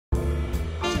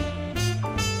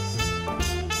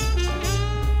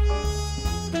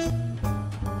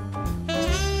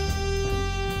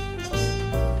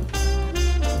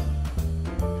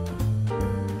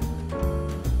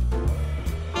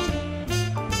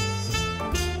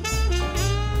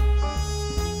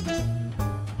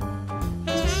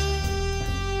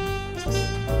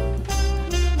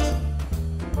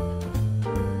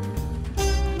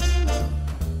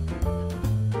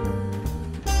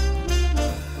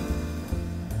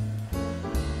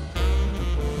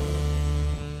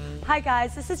Hi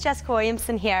guys, this is Jessica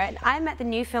Williamson here, and I'm at the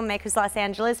new Filmmakers Los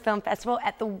Angeles Film Festival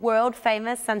at the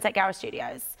world-famous Sunset Gower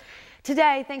Studios.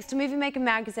 Today, thanks to Movie Maker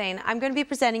magazine, I'm going to be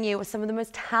presenting you with some of the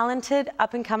most talented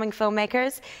up-and-coming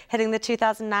filmmakers hitting the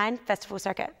 2009 festival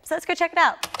circuit. So let's go check it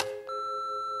out.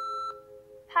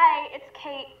 Hi, it's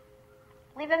Kate.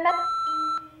 Leave a message.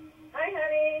 Hi,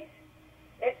 honey.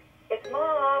 It's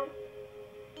Mom.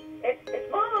 It's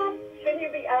Mom. Shouldn't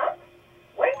you be up?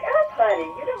 Wake up, honey.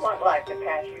 You don't want life to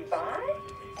pass you by.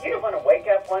 You don't want to wake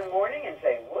up one morning and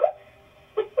say,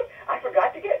 whoops, I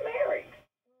forgot to get married.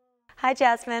 Hi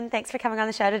Jasmine, thanks for coming on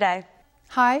the show today.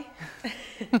 Hi.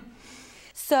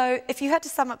 So, if you had to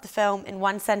sum up the film in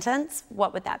one sentence,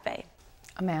 what would that be?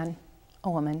 A man,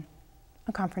 a woman,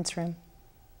 a conference room,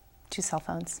 2 cell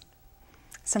phones.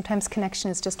 Sometimes connection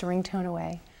is just a ringtone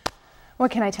away. What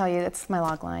can I tell you? That's my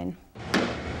log line.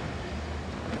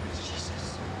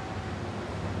 Jesus.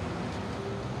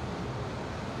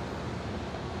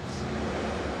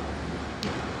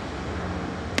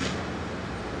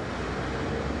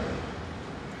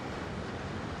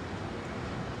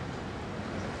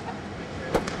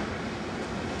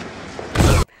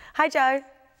 Hi Joe.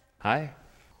 Hi.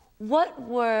 What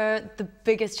were the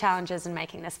biggest challenges in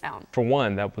making this film? For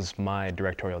one, that was my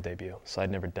directorial debut, so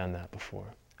I'd never done that before.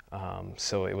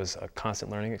 So it was a constant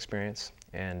learning experience,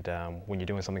 and when you're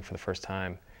doing something for the first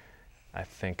time, I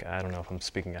don't know if I'm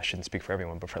speaking, I shouldn't speak for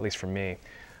everyone, but at least for me,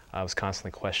 I was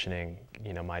constantly questioning,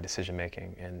 my decision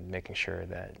making and making sure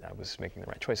that I was making the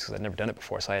right choices, because I'd never done it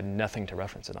before, so I had nothing to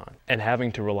reference it on. And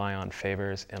having to rely on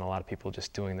favors and a lot of people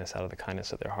just doing this out of the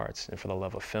kindness of their hearts and for the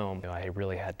love of film, I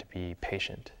really had to be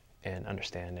patient and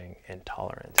understanding and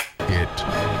tolerant. It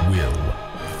will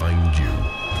find you.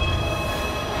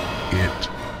 It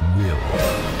will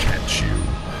catch you.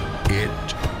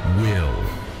 It will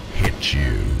hit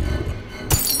you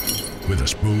with a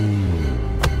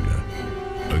spoon.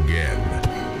 Again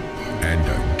and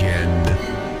again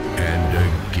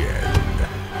and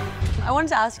again. I wanted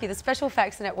to ask you, the special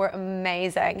effects in it were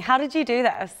amazing. How did you do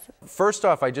this? First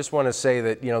off, I just want to say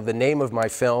that, the name of my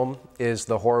film is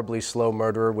The Horribly Slow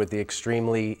Murderer with the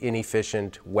Extremely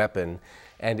Inefficient Weapon.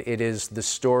 And it is the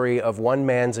story of one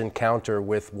man's encounter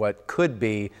with what could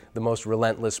be the most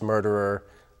relentless murderer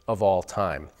of all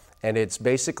time. And it's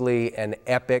basically an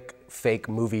epic fake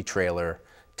movie trailer,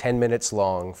 10 minutes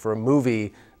long, for a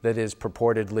movie that is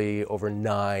purportedly over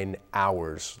 9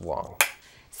 hours long.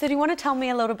 So do you want to tell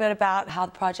me a little bit about how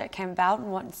the project came about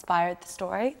and what inspired the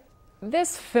story?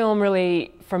 This film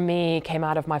really, for me, came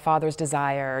out of my father's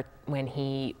desire when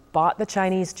he bought the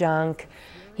Chinese junk.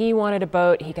 He wanted a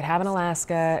boat he could have in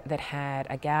Alaska that had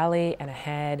a galley and a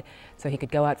head, so he could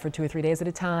go out for 2 or 3 days at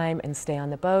a time and stay on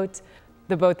the boat.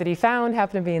 The boat that he found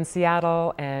happened to be in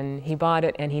Seattle, and he bought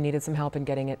it, and he needed some help in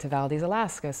getting it to Valdez,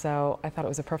 Alaska. So I thought it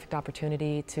was a perfect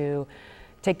opportunity to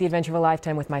take the adventure of a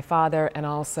lifetime with my father and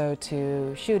also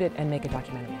to shoot it and make a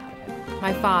documentary out of it.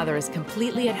 My father is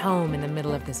completely at home in the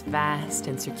middle of this vast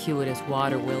and circuitous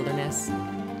water wilderness.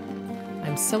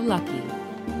 I'm so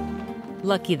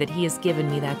lucky that he has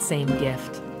given me that same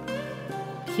gift.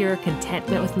 Pure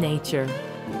contentment with nature.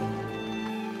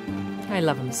 I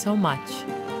love him so much.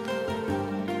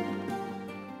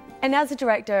 And as a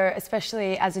director,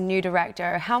 especially as a new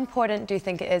director, how important do you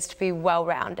think it is to be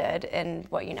well-rounded in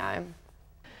what you know?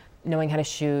 Knowing how to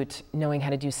shoot, knowing how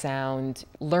to do sound,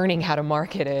 learning how to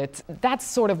market it. That's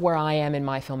sort of where I am in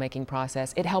my filmmaking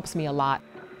process. It helps me a lot.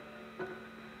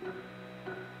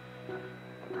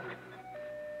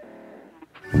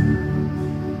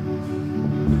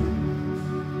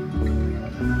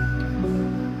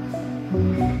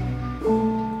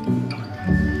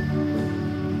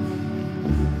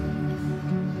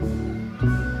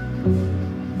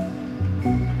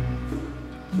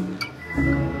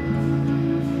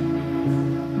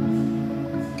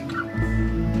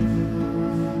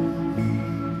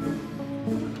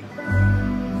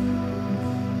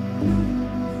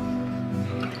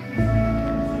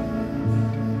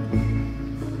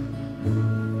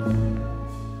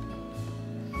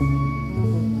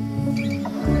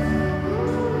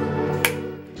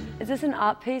 Is this an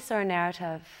art piece or a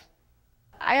narrative?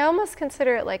 I almost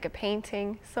consider it like a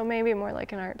painting, so maybe more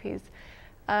like an art piece,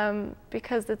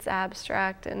 because it's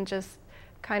abstract and just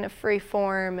kind of free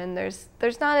form, and there's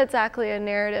not exactly a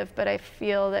narrative, but I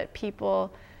feel that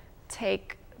people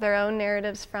take their own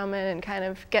narratives from it and kind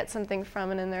of get something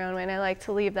from it in their own way, and I like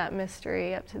to leave that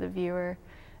mystery up to the viewer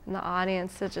and the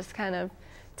audience to just kind of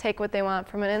take what they want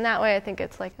from it, and that way I think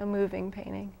it's like a moving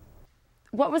painting.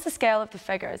 What was the scale of the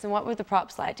figures and what were the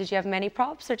props like? Did you have many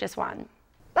props or just one?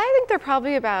 I think they're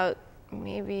probably about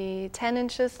maybe 10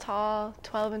 inches tall,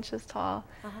 12 inches tall.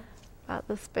 about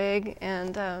this big,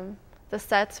 and the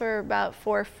sets were about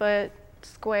 4 foot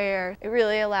square. It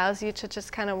really allows you to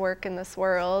just kind of work in this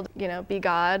world, you know, be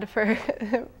God for,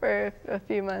 for a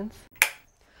few months.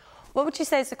 What would you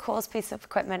say is the coolest piece of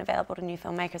equipment available to new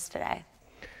filmmakers today?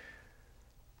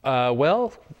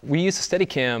 Well, we use a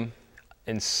Steadicam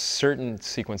in certain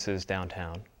sequences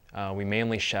downtown. We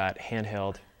mainly shot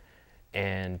handheld,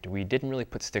 and we didn't really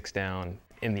put sticks down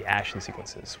in the action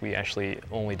sequences. We actually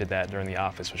only did that during the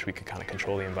office, which we could kind of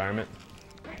control the environment.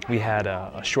 We had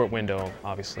a short window,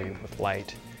 obviously, with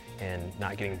light and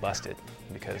not getting busted,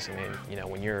 because, I mean, you know,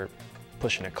 when you're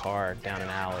pushing a car down an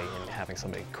alley and having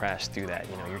somebody crash through that,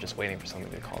 you know, you're just waiting for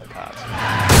somebody to call the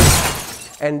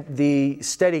cops. And the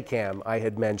Steadicam I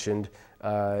had mentioned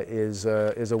is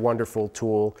a wonderful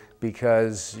tool,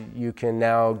 because you can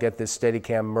now get this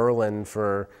Steadicam Merlin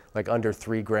for like under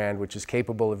 $3 grand, which is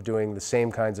capable of doing the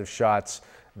same kinds of shots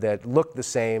that look the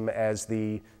same as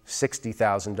the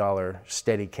 $60,000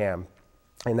 Steadicam.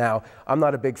 And now, I'm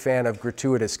not a big fan of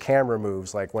gratuitous camera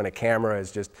moves, like when a camera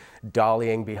is just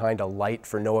dollying behind a light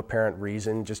for no apparent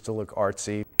reason, just to look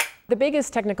artsy. The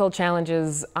biggest technical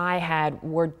challenges I had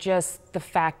were just the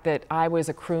fact that I was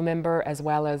a crew member as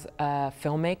well as a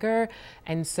filmmaker,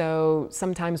 and so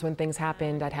sometimes when things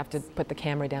happened, I'd have to put the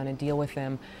camera down and deal with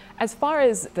them. As far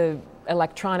as the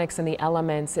electronics and the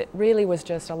elements, it really was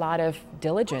just a lot of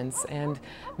diligence and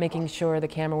making sure the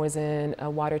camera was in a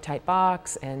watertight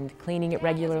box and cleaning it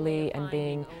regularly and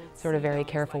being sort of very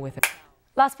careful with it.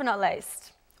 Last but not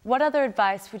least, what other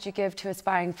advice would you give to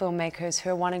aspiring filmmakers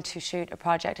who are wanting to shoot a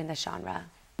project in this genre?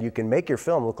 You can make your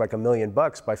film look like $1 million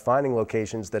by finding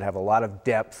locations that have a lot of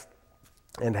depth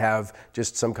and have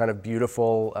just some kind of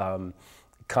beautiful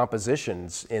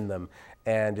compositions in them.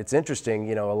 And it's interesting,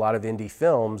 you know, a lot of indie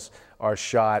films are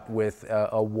shot with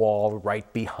a wall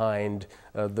right behind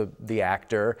the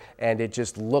actor, and it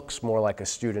just looks more like a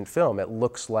student film. It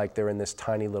looks like they're in this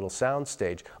tiny little sound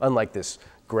stage, unlike this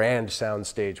grand sound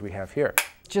stage we have here.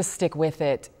 Just stick with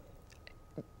it.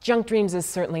 Junk Dreams is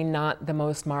certainly not the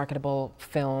most marketable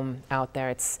film out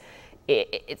there.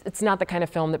 It's not the kind of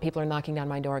film that people are knocking down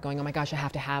my door going, oh my gosh, I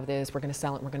have to have this, we're going to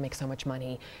sell it, we're going to make so much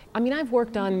money. I mean, I've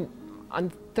worked on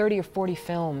 30 or 40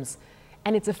 films,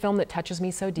 and it's a film that touches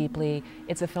me so deeply.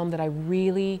 It's a film that I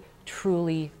really,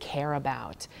 truly care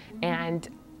about. And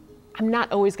I'm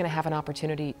not always going to have an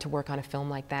opportunity to work on a film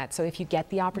like that. So if you get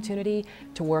the opportunity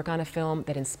to work on a film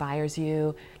that inspires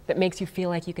you, that makes you feel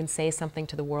like you can say something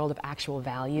to the world of actual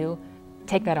value,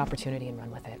 take that opportunity and run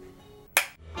with it.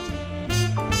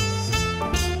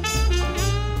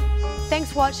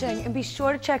 Thanks for watching, and be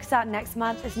sure to check us out next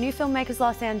month as New Filmmakers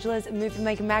Los Angeles and Movie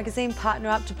Maker magazine partner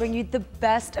up to bring you the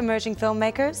best emerging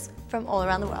filmmakers from all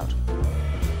around the world.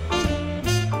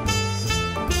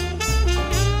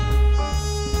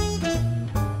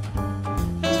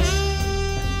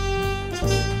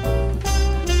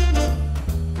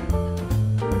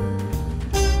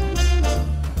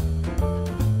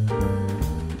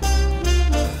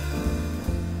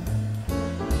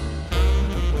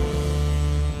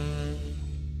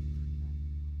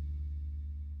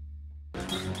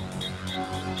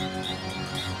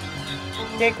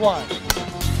 Take one.